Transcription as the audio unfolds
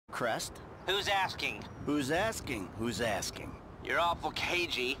crest. Who's asking? Who's asking? Who's asking? You're awful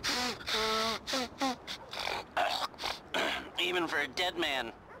cagey. Even for a dead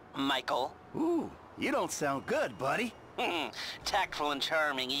man, Michael. Ooh, you don't sound good, buddy. Tactful and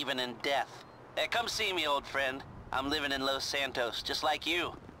charming even in death. Come see me, old friend. I'm living in Los Santos, just like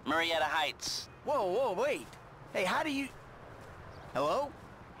you. Murrieta Heights. Whoa, wait. Hey, how do you... Hello?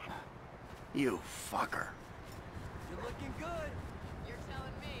 You fucker. You're looking good. You're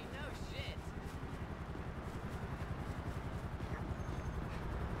telling me, no shit.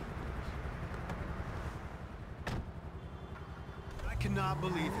 I cannot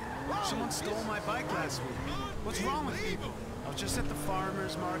believe it. Someone stole my bike last week. What's wrong with people? I was just at the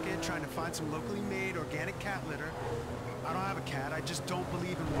farmer's market trying to find some locally made organic cat litter. I don't have a cat, I just don't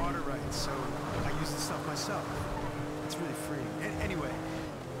believe in water rights, so I use the stuff myself. It's really free. Anyway,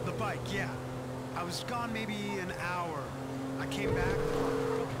 the bike, yeah. I was gone maybe an hour. I came back.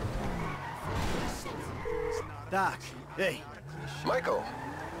 Doc, hey. Michael,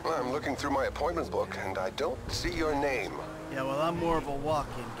 I'm looking through my appointment book and I don't see your name. Yeah, well, I'm more of a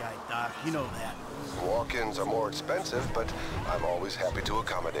walk-in guy, Doc. You know that. Walk-ins are more expensive, but I'm always happy to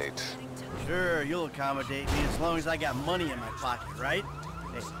accommodate. Sure, you'll accommodate me as long as I got money in my pocket, right?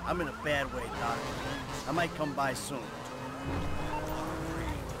 Hey, I'm in a bad way, Doc. I might come by soon.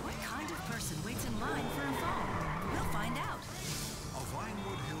 What kind of person waits in line for a phone? We'll find out. A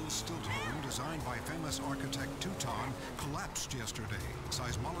Vinewood Hills stilt home designed by famous architect Teuton collapsed yesterday.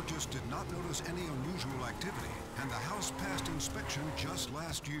 Seismologists did not notice any unusual activity, and the house passed inspection just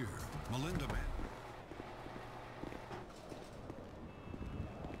last year. Melinda Mann.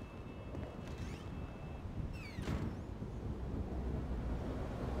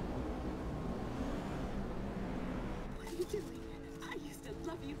 I used to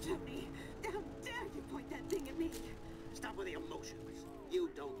love you, Tony. How dare you point that thing at me? Stop with the emotions. You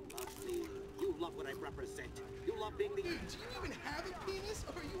don't love me. You love what I represent. You love being the... Dude, do you even have a penis?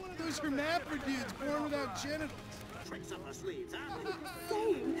 Or are you one of those hermaphrodites born without genitals? Tricks up her sleeves, huh?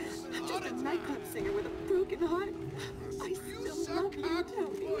 Insane. I'm just a nightclub singer with a broken heart. I still love you,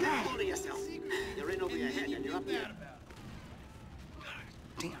 Tony. Hold to yourself. You're in over your head and you're up there.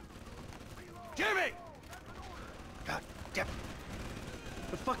 Damn. Jimmy! God damn it.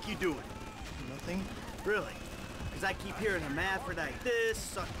 The fuck you doing? Nothing. Really? Because I keep hearing hermaphrodite this,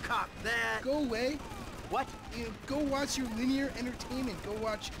 suck cock that. Go away. What? You know, go watch your linear entertainment. Go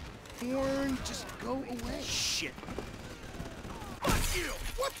watch porn. Just go away. Shit. Fuck you!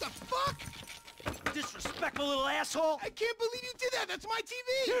 What the fuck? Disrespectful little asshole! I can't believe you did that. That's my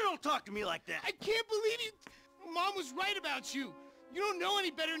TV. You don't talk to me like that. I can't believe you. Mom was right about you. You don't know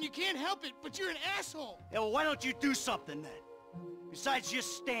any better and you can't help it, but you're an asshole. Yeah, well, why don't you do something then? Besides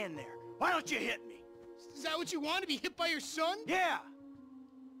just stand there. Why don't you hit me? Is that what you want, to be hit by your son? Yeah.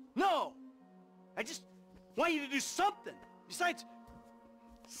 No. I just want you to do something. Besides,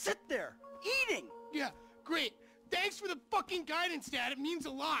 sit there, eating. Yeah, great. Thanks for the fucking guidance, Dad. It means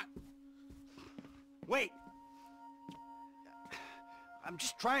a lot. Wait. I'm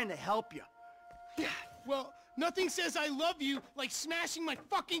just trying to help you. Yeah, well, nothing says I love you like smashing my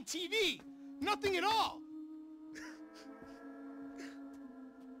fucking TV. Nothing at all.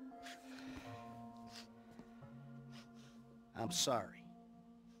 I'm sorry.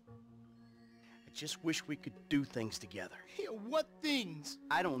 I just wish we could do things together. Yeah, what things?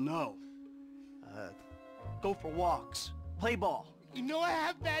 I don't know. Go for walks, play ball. You know I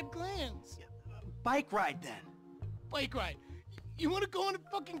have bad glands. Yeah, bike ride then. Bike ride? You want to go on a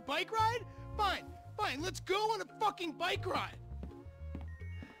fucking bike ride? Fine, fine, let's go on a fucking bike ride.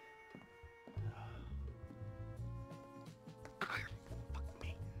 Fuck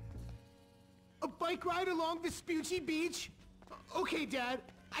me. A bike ride along Vespucci Beach? Okay, Dad,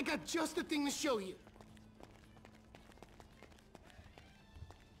 I got just the thing to show you.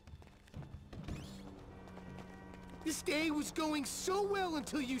 This day was going so well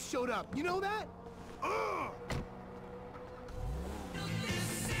until you showed up. You know that? Ugh!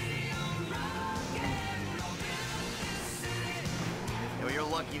 Yeah, well, you're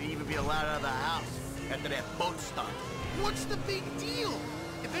lucky to even be allowed out of the house after that boat stunt. What's the big deal?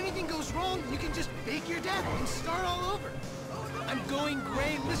 If anything goes wrong, you can just fake your death and start all over. I'm going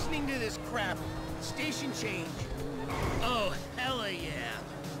gray listening to this crap. Station change. Oh, hella yeah.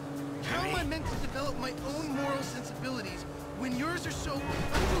 How am I meant to develop my own moral sensibilities when yours are so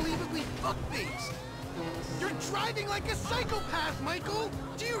unbelievably fuck-faced? You're driving like a psychopath, Michael!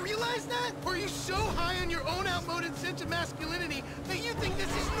 Do you realize that? Or are you so high on your own outmoded sense of masculinity that you think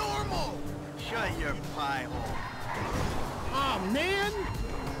this is normal? Shut your pie hole. Oh, man!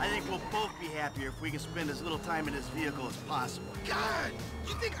 I think we'll both be happier if we can spend as little time in this vehicle as possible. God!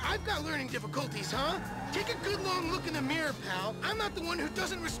 You think I've I've got learning difficulties, huh? Take a good long look in the mirror, pal. I'm not the one who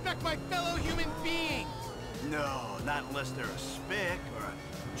doesn't respect my fellow human beings. No, not unless they're a spick, or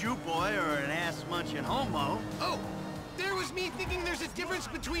a Jew boy, or an ass-munching homo. Oh, there was me thinking there's a difference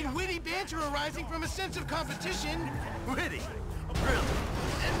between witty banter arising from a sense of competition. Witty? Really?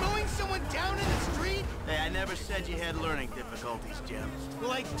 And mowing someone down in the street? Hey, I never said you had learning difficulties, Jim.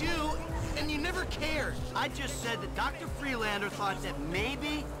 Well, I do, and you never cared. I just said that Dr. Freelander thought that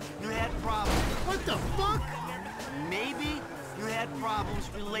maybe you had problems. What the fuck? Maybe you had problems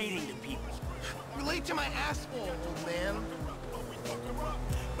relating to people. Relate to my asshole, old man.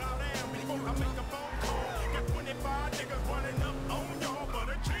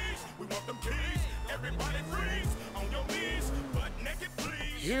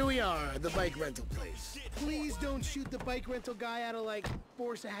 Here we are, the bike rental place. Please don't shoot the bike rental guy out of, like,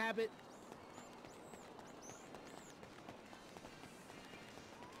 force of habit.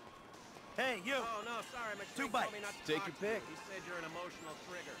 Hey, you! Oh, no, sorry. My 2 told bites. me not to Take talk your to you. pick. He said you're an emotional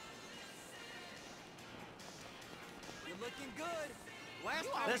trigger. You're looking good. Last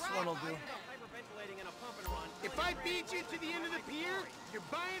time This one'll do. hyperventilating in a pump and run. If I beat you to the end of the pier, you're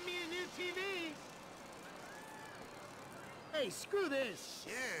buying me a new TV. Hey, screw this.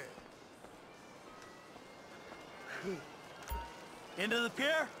 Into the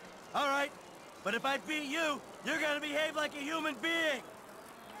pier? All right. But if I beat you, you're gonna behave like a human being.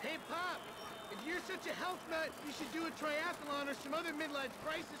 Hey, Pop, if you're such a health nut, you should do a triathlon or some other midlife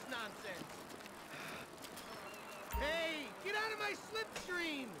crisis nonsense. Hey, get out of my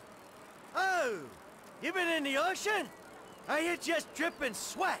slipstream! Oh, you been in the ocean? Are you just dripping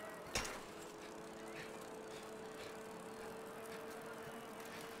sweat?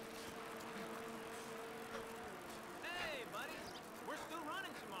 Hey, buddy. We're still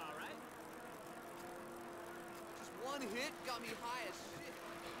running tomorrow, right? Just one hit got me high as shit.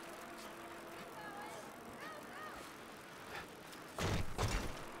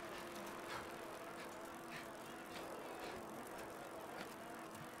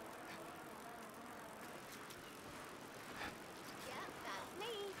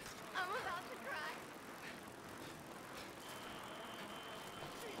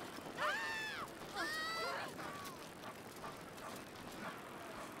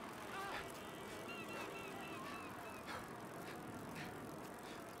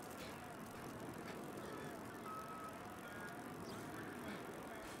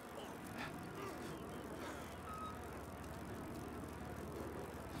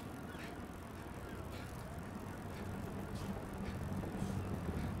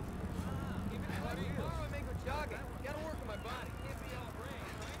 Jogging. Gotta work on my body. Can't be all brain,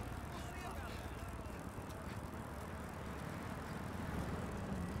 right? We'll see about that.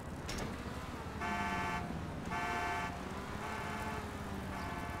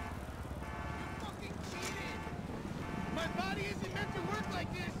 You fucking cheated! My body isn't meant to work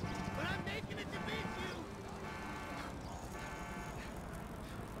like this, but I'm making it to beat you!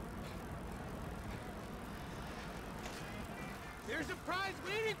 There's a prize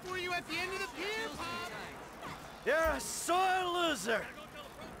waiting for you at the end of the pier, Pop! You're a sore loser.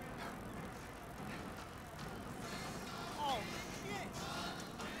 Oh, shit!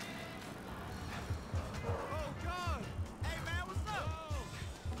 Oh, God! Hey, man, what's up?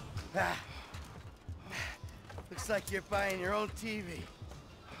 Ah. Looks like you're buying your own TV.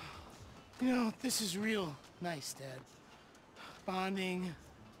 You know, this is real nice, Dad. Bonding,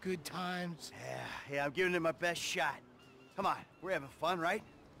 good times. Yeah, I'm giving it my best shot. Come on, we're having fun, right?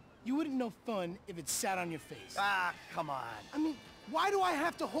 You wouldn't know fun if it sat on your face. Ah, come on. I mean, why do I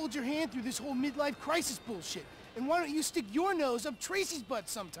have to hold your hand through this whole midlife crisis bullshit? And why don't you stick your nose up Tracy's butt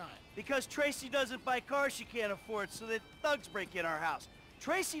sometime? Because Tracy doesn't buy cars she can't afford, so that thugs break in our house.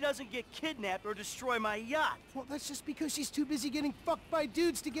 Tracy doesn't get kidnapped or destroy my yacht. Well, that's just because she's too busy getting fucked by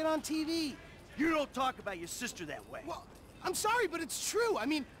dudes to get on TV. You don't talk about your sister that way. Well, I'm sorry, but it's true. I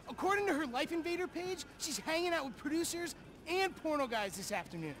mean, according to her Life Invader page, she's hanging out with producers and porno guys this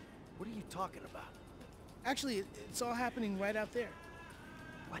afternoon. What are you talking about? Actually, it's all happening right out there.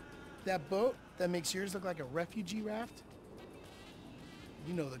 What? That boat that makes yours look like a refugee raft?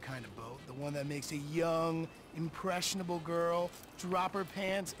 You know the kind of boat, the one that makes a young, impressionable girl drop her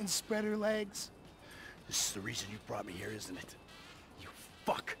pants and spread her legs. This is the reason you brought me here, isn't it? You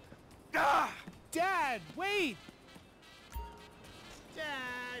fuck. Ah! Dad, wait!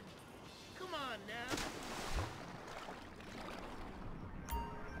 Dad, come on now.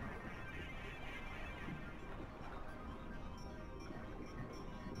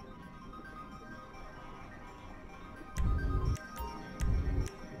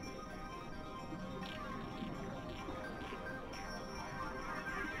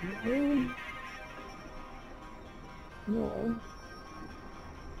 No.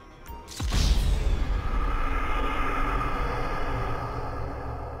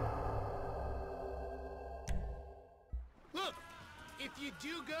 Look, if you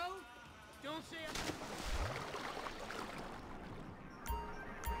do go, don't say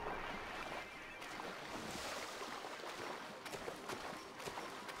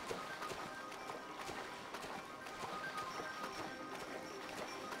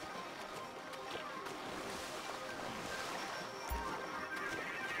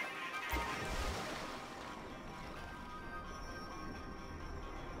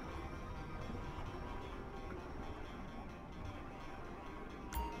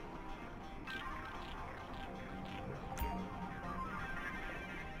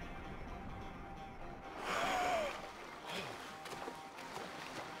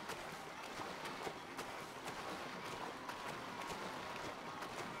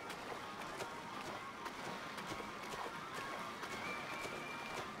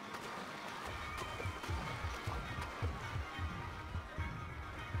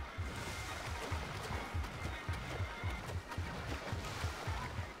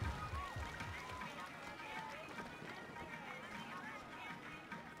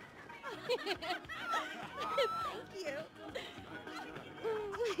Thank you.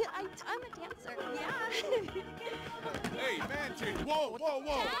 I'm a dancer. Yeah. Hey, man, whoa, whoa,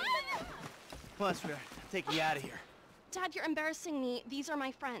 whoa! Dad? Come on, sweetheart. Take you out of here. Dad, you're embarrassing me. These are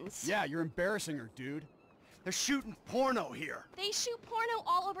my friends. Yeah, you're embarrassing her, dude. They're shooting porno here. They shoot porno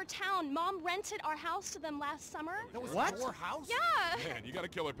all over town. Mom rented our house to them last summer. That was What? your house? Yeah. Man, you got a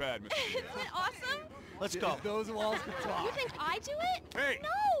killer pad, Mr. Isn't it awesome? Let's go. Those walls can talk. You think I do it? Hey!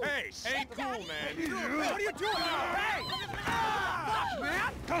 No! Hey! Shit, Ain't cool, Daddy. man! What are you doing? Hey! Fuck,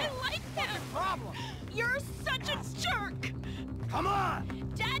 man! I like him! Problem. You're such a jerk! Come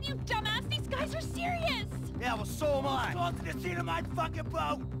on! Dad, you dumbass! These guys are serious! Yeah, well, so am I. Go to the seat of my fucking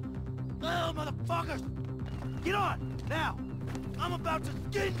boat! Oh, motherfuckers! Get on! Now! I'm about to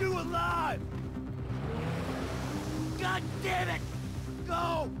skin you alive! God damn it!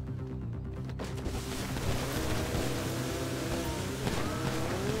 Go!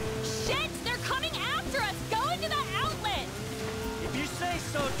 Shit! They're coming after us! Go into that outlet! If you say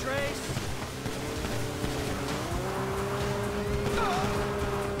so, Trace.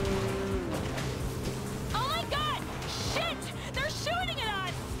 Oh my god! Shit! They're shooting at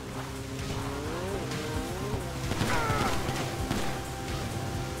us!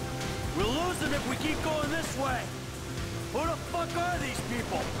 We'll lose them if we keep going this way. Who the fuck are these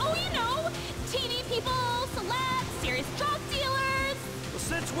people? Oh, you know! TV people, celebs, serious drug dealers! Well,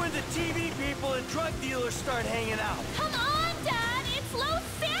 since when did TV people and drug dealers start hanging out? Come on, Dad! It's Los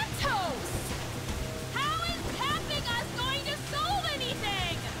Santos! How is tapping us going to solve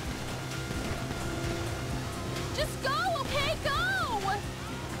anything? Just go, okay? Go!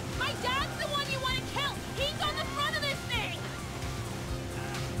 My dad's the one you want to kill! He's on the front of this thing!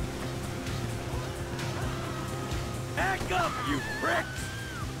 Back up, you pricks!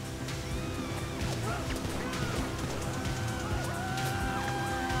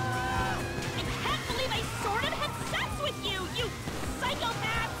 I can't believe I sort of had sex with you, you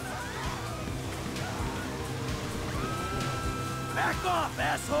psychopath! Back off,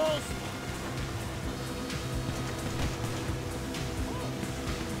 assholes!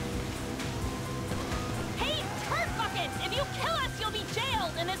 Hey, turd buckets! If you kill us, you'll be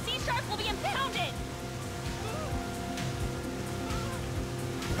jailed, and the Sea Shark will be impounded!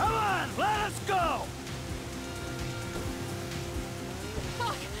 Come on, let us go!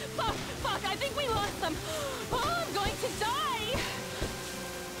 Fuck, fuck, fuck, I think we lost them. Oh, I'm going to die!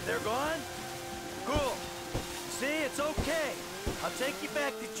 They're gone? Cool. See, it's okay. I'll take you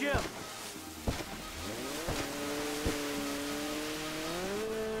back to Jim.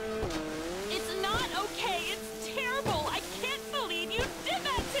 It's not okay, it's terrible. I can't believe you did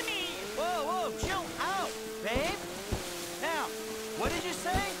that to me! Whoa, whoa, chill out, babe. Now, what did you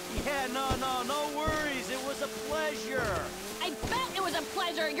say? Yeah, no worries. It was a pleasure. I bet it was a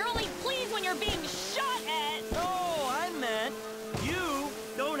pleasure. You're only pleased when you're being shot at. No, I meant you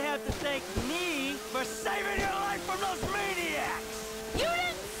don't have to thank me for saving your life from those maniacs. You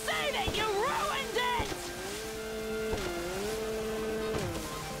didn't say that! You ruined it!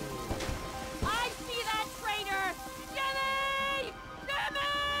 I see that traitor! Jimmy!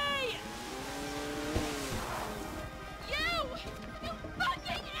 Jimmy! You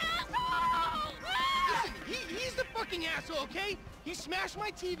fucking asshole! Listen, he's the fucking asshole, okay? He smashed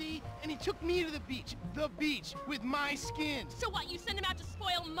my TV and he took me to the beach. The beach with my skins. So what, you send him out to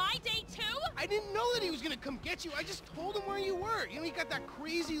spoil my day too? I didn't know that he was gonna come get you. I just told him where you were. You know, he got that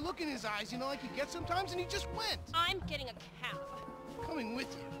crazy look in his eyes, you know, like he gets sometimes, and he just went. I'm getting a cab. Coming with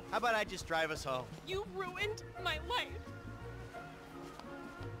you. How about I just drive us home? You ruined my life.